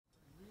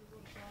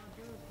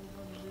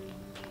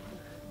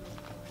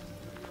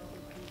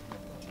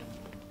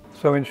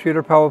So in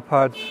Srila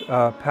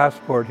Prabhupada's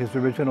passport, his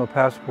original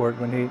passport,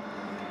 when he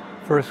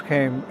first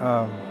came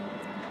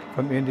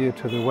from India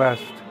to the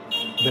West,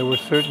 there were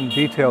certain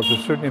details or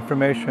certain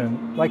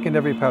information, like in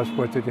every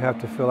passport, that you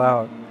have to fill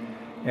out.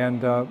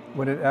 And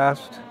when it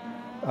asked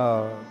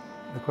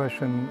the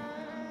question,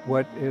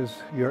 what is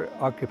your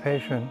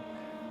occupation?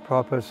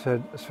 Prabhupada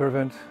said,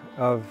 servant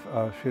of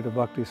Srila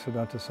Bhakti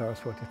Siddhanta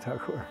Saraswati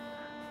Thakur.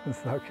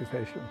 That's the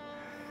occupation.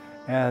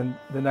 And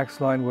the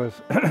next line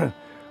was,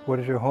 what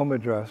is your home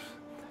address?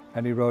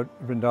 And he wrote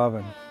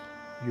Vrindavan,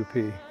 UP,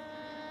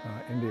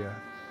 India.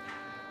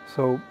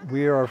 So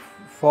we are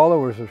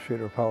followers of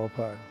Srila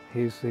Prabhupada.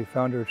 He's the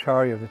founder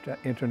Acharya of the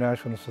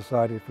International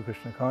Society for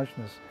Krishna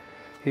Consciousness.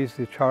 He's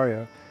the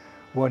Acharya,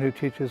 one who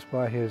teaches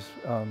by his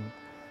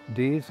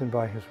deeds and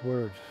by his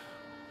words.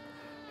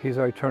 He's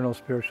our eternal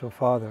spiritual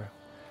father.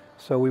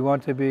 So we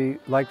want to be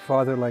like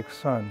father, like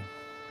son,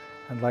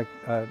 and like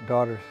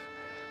daughters,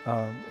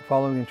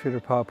 following in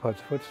Srila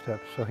Prabhupada's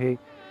footsteps. So he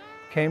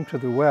came to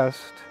the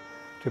West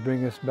to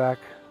bring us back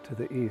to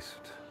the East.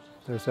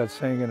 There's that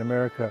saying in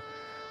America,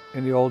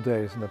 in the old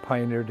days, in the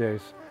pioneer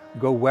days,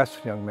 go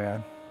west, young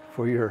man,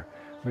 for your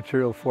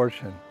material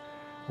fortune.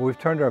 Well, we've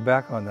turned our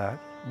back on that,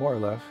 more or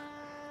less,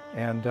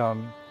 and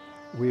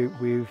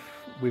we've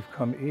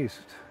come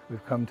east.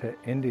 We've come to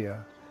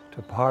India,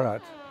 to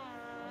Bharat.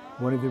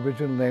 One of the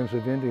original names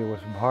of India was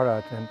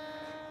Bharat, and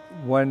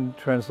one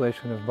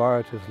translation of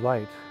Bharat is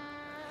light.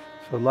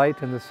 So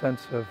light in the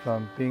sense of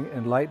being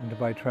enlightened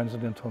by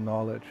transcendental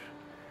knowledge,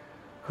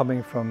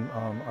 coming from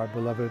our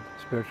beloved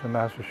spiritual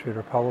master,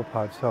 Srila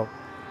Prabhupada. So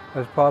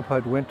as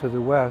Prabhupada went to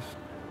the West,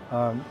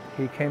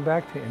 he came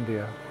back to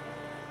India.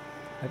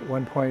 At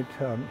one point,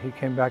 he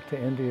came back to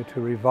India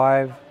to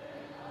revive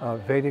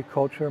Vedic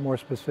culture, more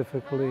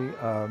specifically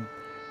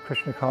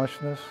Krishna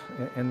consciousness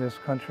in this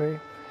country.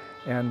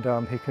 And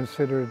he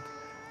considered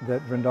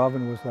that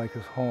Vrindavan was like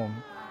his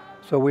home.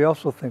 So we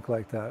also think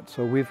like that.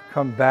 So we've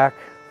come back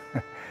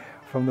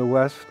from the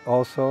West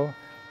also.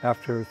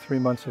 After 3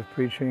 months of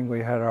preaching, we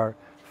had our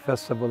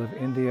Festival of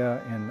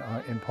India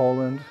in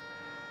Poland.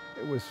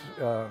 It was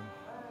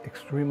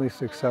extremely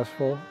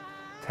successful.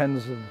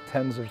 Tens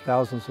of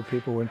thousands of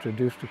people were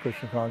introduced to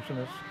Krishna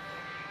consciousness.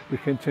 We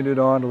continued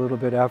on a little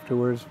bit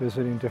afterwards,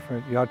 visiting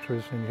different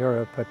yatras in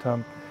Europe, but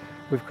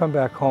we've come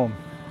back home.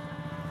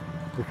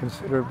 We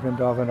consider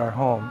Vrindavan our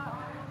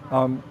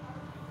home.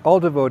 All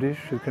devotees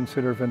should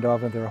consider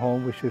Vrindavan their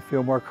home. We should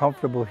feel more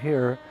comfortable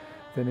here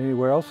than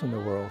anywhere else in the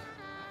world.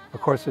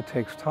 Of course, it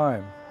takes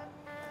time.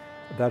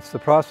 That's the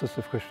process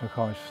of Krishna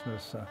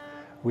consciousness.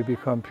 We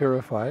become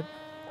purified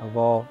of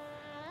all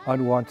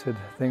unwanted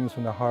things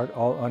in the heart,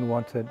 all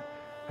unwanted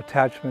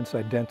attachments,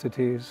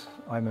 identities.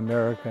 I'm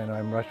American,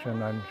 I'm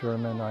Russian, I'm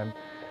German, I'm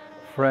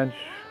French,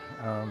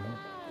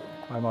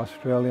 I'm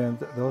Australian.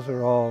 Those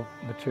are all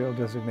material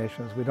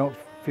designations. We don't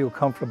feel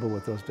comfortable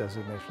with those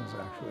designations,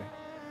 actually.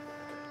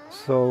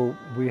 So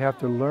we have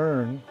to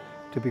learn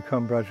to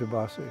become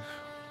Brajabasis.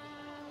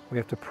 We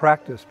have to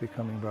practice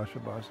becoming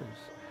Brajabasis.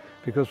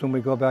 Because when we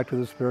go back to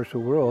the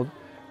spiritual world,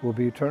 we'll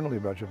be eternally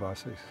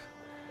Brajabasis.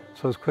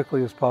 So as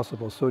quickly as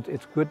possible. So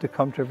it's good to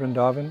come to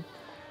Vrindavan,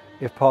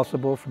 if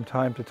possible, from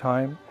time to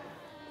time.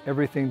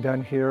 Everything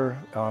done here,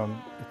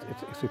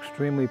 it's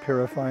extremely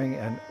purifying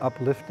and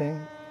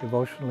uplifting,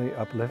 devotionally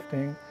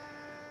uplifting.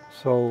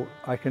 So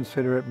I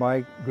consider it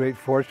my great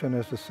fortune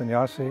as a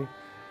sannyasi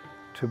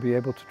to be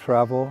able to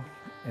travel.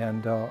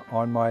 And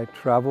on my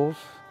travels,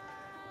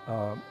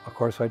 of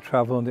course I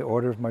travel in the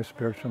order of my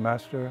spiritual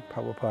master.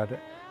 Prabhupada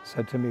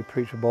said to me,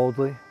 preach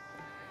boldly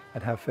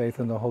and have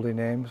faith in the holy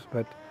names.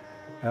 But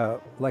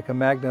like a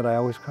magnet, I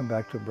always come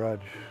back to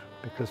Braj,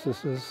 because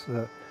this is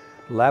the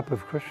lap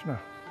of Krishna.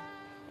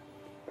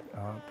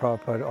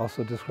 Prabhupada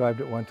also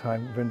described at one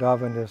time,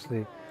 Vrindavan is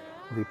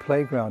the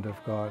playground of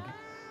God.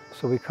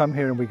 So we come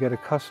here and we get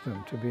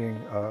accustomed to being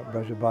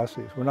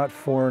Brajabasis. We're not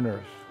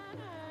foreigners.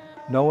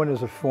 No one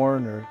is a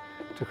foreigner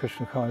to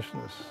Krishna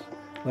consciousness.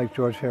 Like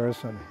George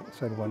Harrison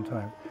said one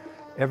time,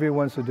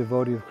 everyone's a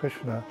devotee of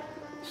Krishna.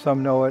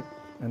 Some know it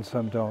and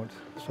some don't.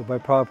 So by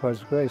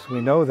Prabhupada's grace, we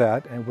know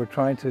that, and we're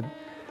trying to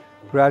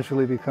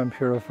gradually become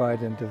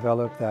purified and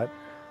develop that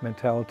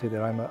mentality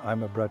that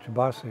I'm a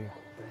Brajabasi.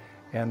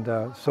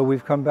 And so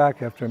we've come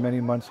back after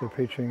many months of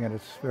preaching, and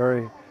it's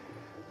very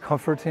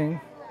comforting.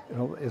 You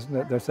know, isn't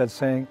it? There's that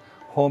saying,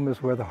 home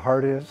is where the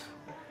heart is.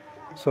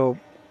 So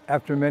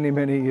after many,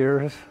 many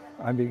years,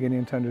 I'm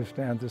beginning to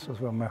understand this is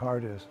where my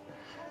heart is,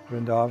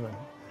 Vrindavan.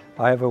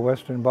 I have a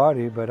Western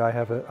body, but I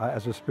have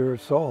as a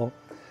spirit soul,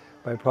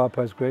 by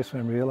Prabhupada's grace,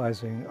 I'm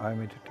realizing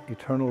I'm an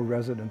eternal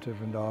resident of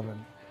Vrindavan.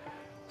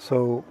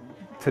 So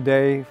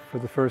today, for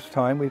the first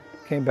time, we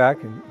came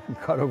back and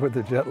got over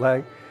the jet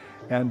lag,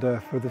 and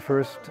for the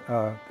first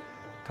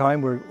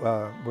time,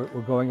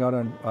 we're going out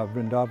on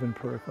Vrindavan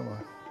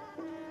Parikrama,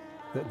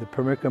 the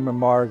Parikrama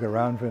Marg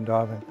around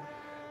Vrindavan,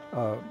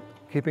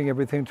 keeping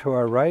everything to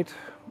our right,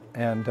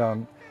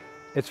 and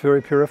it's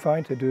very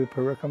purifying to do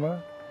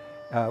Parikrama.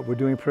 We're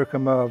doing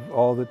Parikrama of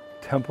all the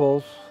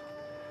temples,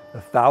 the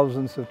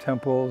thousands of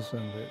temples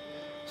and the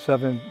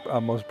 7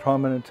 most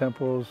prominent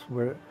temples.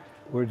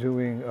 We're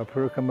doing a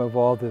parikrama of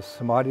all the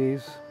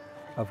samadhis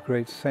of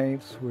great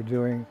saints. We're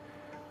doing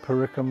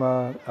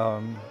parikrama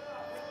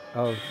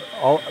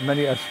of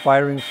many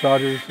aspiring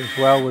sadhus as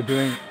well. We're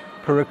doing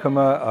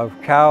parikrama of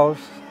cows.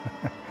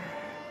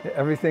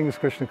 Everything is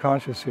Krishna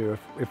conscious here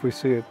if we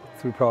see it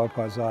through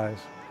Prabhupada's eyes.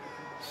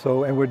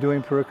 So, and we're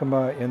doing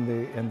parikrama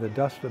in the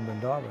dust of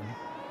Vrindavan.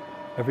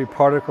 Every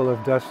particle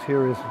of dust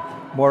here is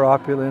more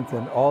opulent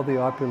than all the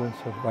opulence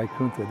of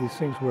Vaikuntha. These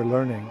things we're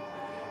learning.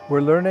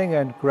 We're learning,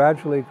 and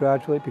gradually,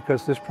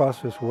 because this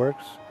process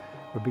works,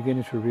 we're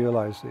beginning to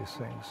realize these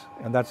things.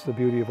 And that's the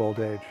beauty of old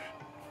age.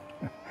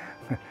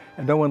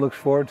 And no one looks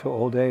forward to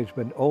old age,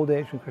 but old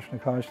age in Krishna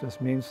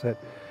consciousness means that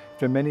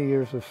after many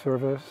years of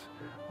service,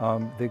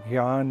 the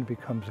gyan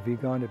becomes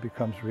vigan, it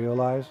becomes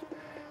realized,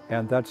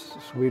 and that's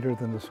sweeter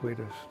than the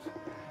sweetest.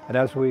 And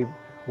as we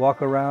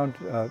walk around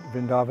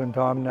Vrindavan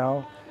Dham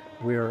now,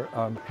 we're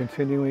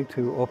continuing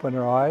to open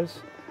our eyes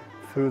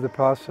through the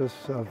process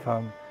of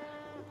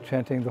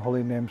chanting the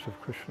holy names of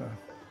Krishna.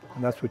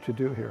 And that's what you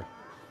do here.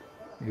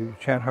 You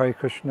chant Hare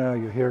Krishna,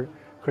 you hear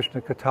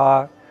Krishna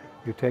Katha,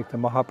 you take the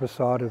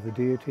Mahaprasad of the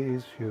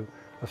deities, you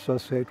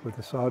associate with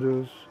the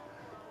sadhus.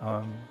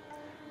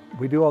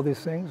 We do all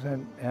these things,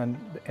 and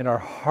in our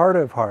heart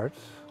of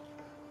hearts,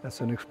 that's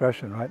an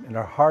expression, right? In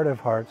our heart of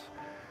hearts,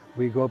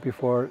 we go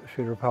before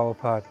Srila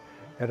Prabhupada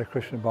at a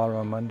Krishna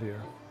Balaram Mandir,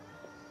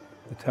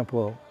 the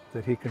temple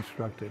that he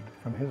constructed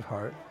from his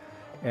heart.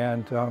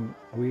 And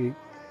we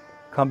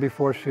come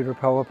before Srila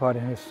Prabhupada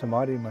in his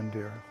Samadhi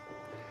Mandir.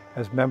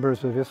 As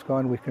members of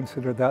ISKCON, we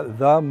consider that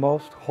the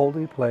most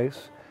holy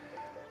place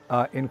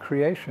in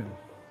creation.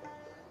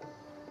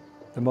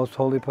 The most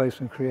holy place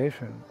in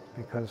creation,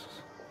 because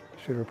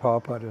Srila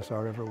Prabhupada is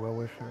our ever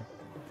well-wisher.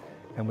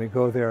 And we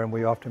go there and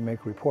we often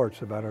make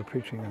reports about our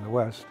preaching in the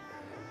West.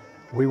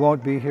 We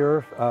won't be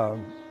here,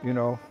 you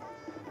know,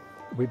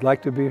 we'd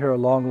like to be here a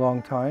long,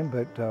 long time,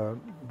 but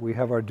we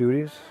have our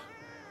duties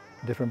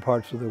in different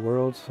parts of the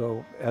world.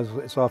 So as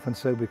it's often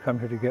said, we come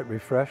here to get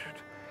refreshed.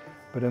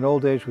 But in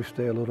old age, we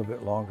stay a little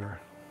bit longer,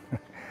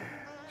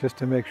 just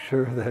to make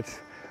sure that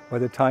by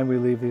the time we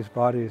leave these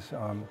bodies,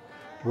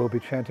 we'll be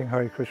chanting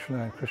Hare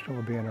Krishna, and Krishna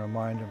will be in our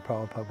mind, and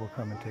Prabhupada will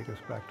come and take us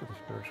back to the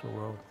spiritual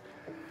world.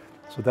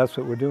 So that's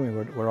what we're doing.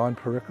 We're on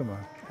parikrama,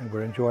 and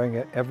we're enjoying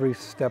it every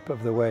step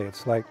of the way.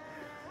 It's like,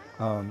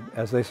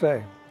 as they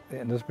say,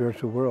 in the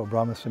spiritual world,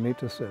 Brahma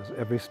Samhita says,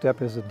 every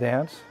step is a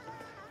dance,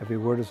 every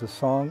word is a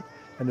song,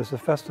 and there's a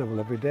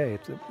festival every day.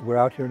 We're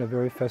out here in a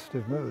very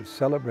festive mood,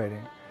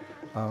 celebrating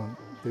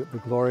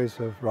the glories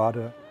of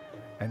Radha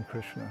and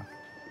Krishna.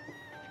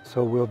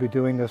 So we'll be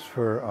doing this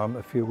for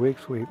a few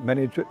weeks.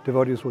 Many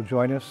devotees will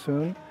join us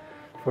soon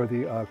for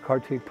the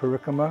Kartik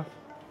Parikrama.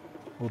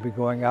 We'll be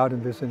going out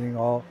and visiting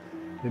all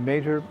the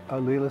major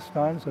Leela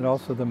stans and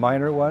also the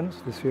minor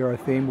ones. This year our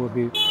theme will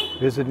be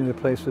visiting the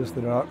places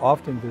that are not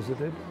often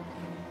visited.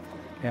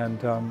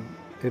 And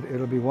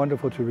it'll be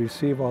wonderful to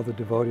receive all the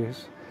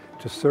devotees,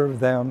 to serve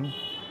them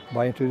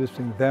by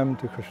introducing them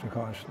to Krishna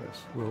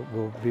consciousness.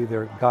 We'll be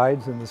their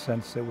guides in the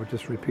sense that we're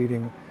just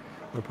repeating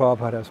what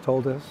Prabhupada has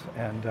told us,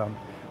 and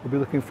we'll be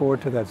looking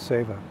forward to that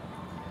seva.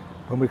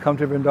 When we come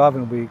to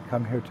Vrindavan, we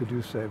come here to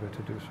do seva,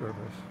 to do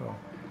service. So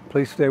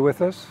please stay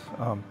with us.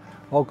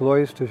 All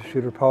glories to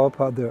Srila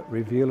Prabhupada, the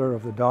revealer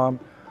of the Dham.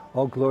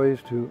 All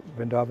glories to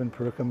Vrindavan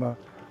Parikrama.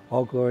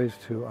 All glories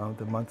to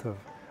the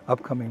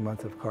upcoming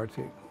month of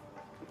Kartik.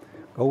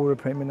 Gaura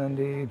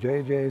Premanandi,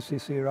 Jai Jai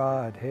Sisi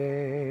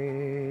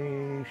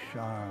Radhe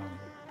Sham.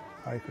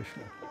 Hare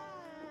Krishna.